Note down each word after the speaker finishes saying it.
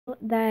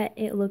that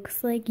it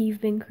looks like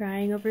you've been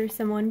crying over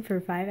someone for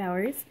 5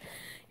 hours,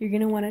 you're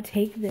gonna want to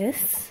take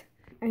this.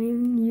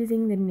 I'm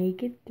using the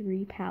Naked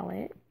 3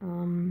 palette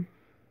from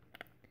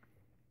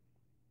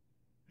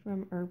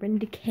Urban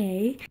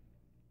Decay.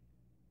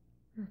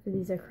 After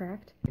these are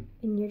cracked,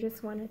 and you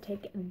just want to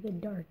take the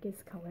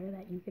darkest color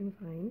that you can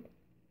find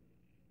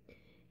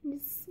and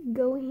just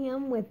go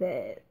ham with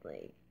it.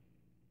 Like,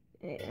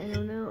 I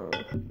don't know.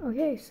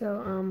 Okay,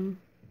 so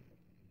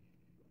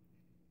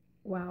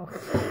wow.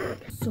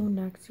 So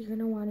next you're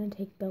gonna want to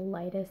take the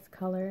lightest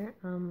color.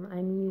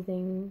 I'm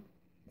using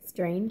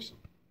Strange.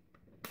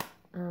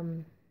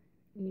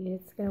 You're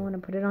just gonna want to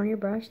put it on your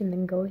brush and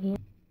then go ham.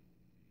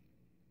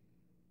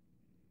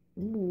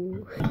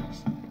 Ooh,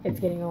 it's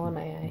getting all in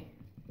my eye.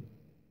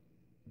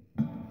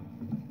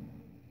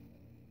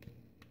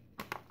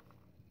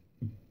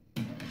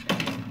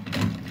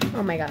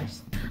 Oh my gosh.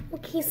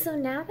 Okay, so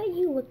now that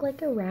you look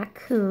like a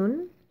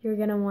raccoon, you're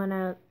gonna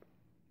wanna,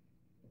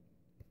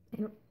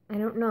 I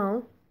don't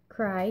know,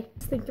 cry.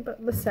 Just think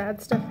about the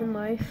sad stuff in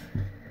life.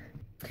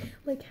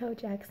 Like how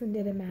Jackson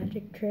did a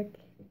magic trick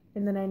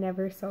and then I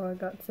never saw a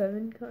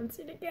GOT7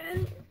 concert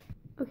again.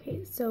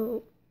 Okay,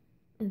 so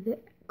the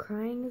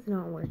crying is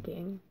not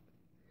working.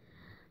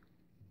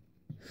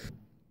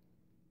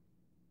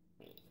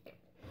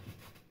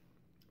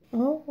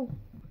 Oh.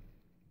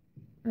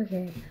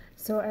 Okay,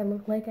 so I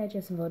look like I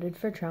just voted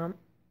for Trump.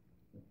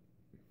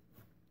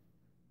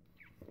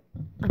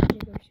 I'm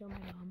gonna go show my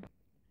mom.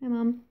 Hi,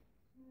 Mom.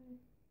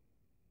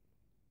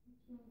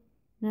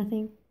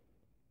 Nothing.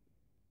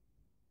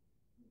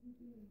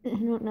 I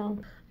don't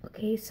know.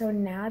 Okay, so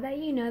now that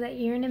you know that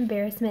you're an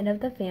embarrassment of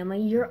the family,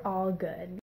 you're all good.